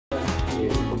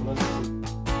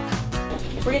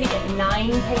We're going to get 9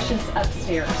 patients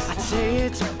upstairs. I'd say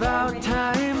it's about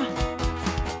time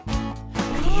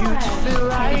for you to feel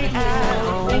right at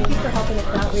home. Thank you for helping us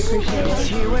out. We appreciate It's it.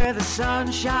 here where the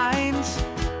sun shines,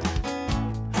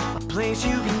 a place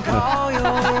you can call your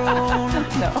own.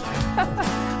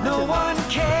 No one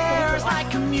cares like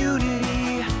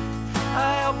community,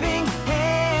 a helping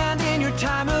hand in your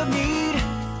time of need.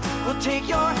 We'll take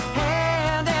your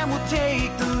hand and we'll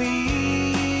take the lead.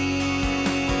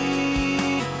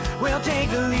 We'll take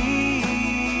the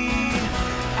lead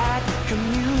at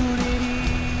community.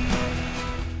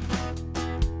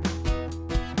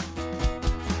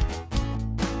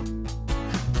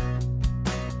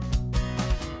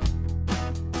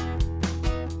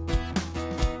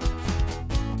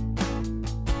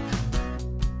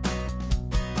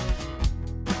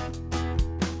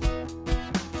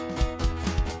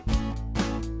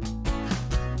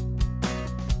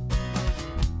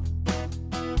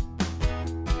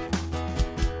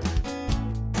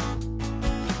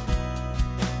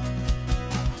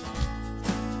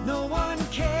 No one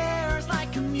cares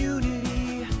like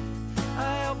community, a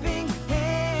helping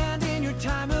hand in your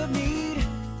time of need.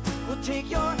 We'll take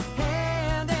your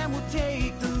hand and we'll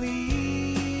take the lead.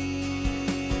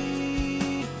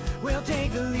 We'll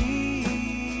take the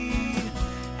lead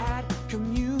at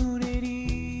community.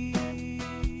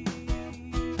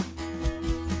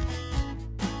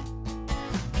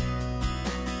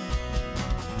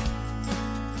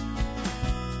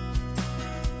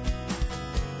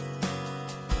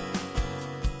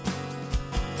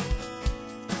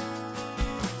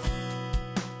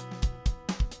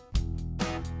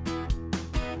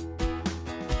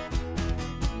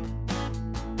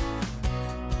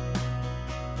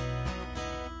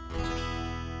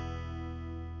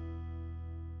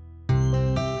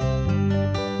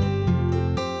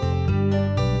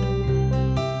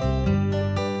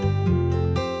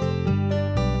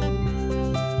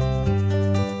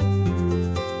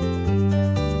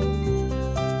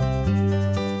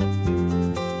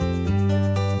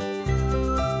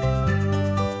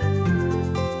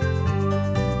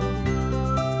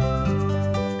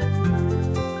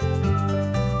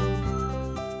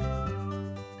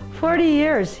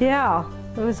 Years, yeah.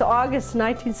 It was August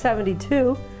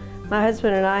 1972. My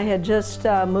husband and I had just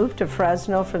moved to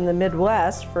Fresno from the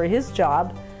Midwest for his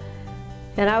job,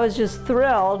 and I was just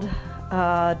thrilled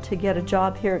to get a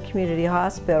job here at Community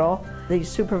Hospital. The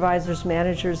supervisors,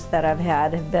 managers that I've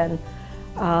had have been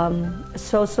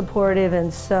so supportive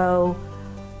and so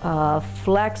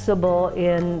flexible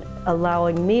in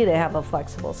allowing me to have a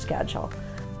flexible schedule.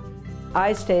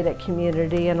 I stayed at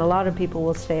Community, and a lot of people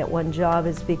will stay at one job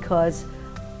is because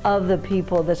of the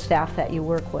people, the staff that you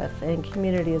work with. And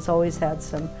Community has always had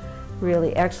some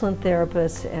really excellent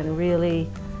therapists and really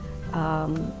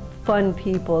fun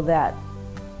people that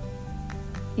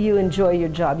you enjoy your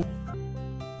job.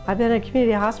 I've been at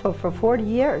Community Hospital for 40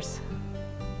 years.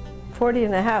 40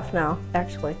 and a half now,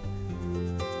 actually.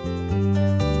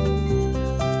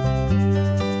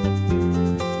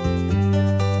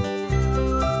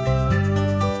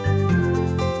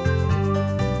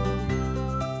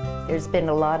 There's been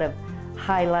a lot of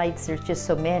highlights. There's just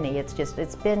so many. It's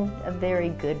been a very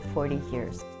good 40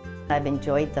 years. I've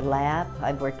enjoyed the lab.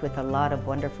 I've worked with a lot of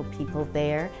wonderful people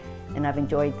there, and I've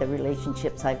enjoyed the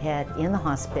relationships I've had in the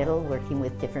hospital, working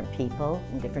with different people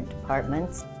in different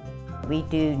departments. We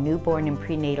do newborn and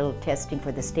prenatal testing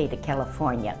for the state of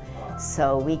California.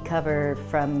 So we cover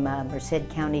from Merced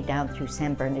County down through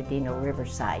San Bernardino,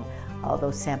 Riverside. All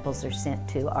those samples are sent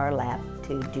to our lab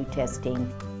to do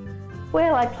testing.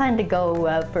 Well, I plan to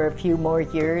go for a few more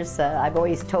years. I've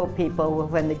always told people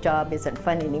when the job isn't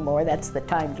fun anymore, that's the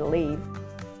time to leave.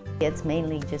 It's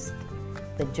mainly just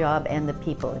the job and the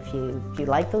people. If you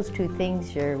like those two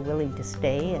things, you're willing to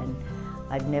stay, and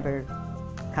I've never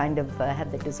kind of had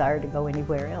the desire to go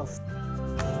anywhere else.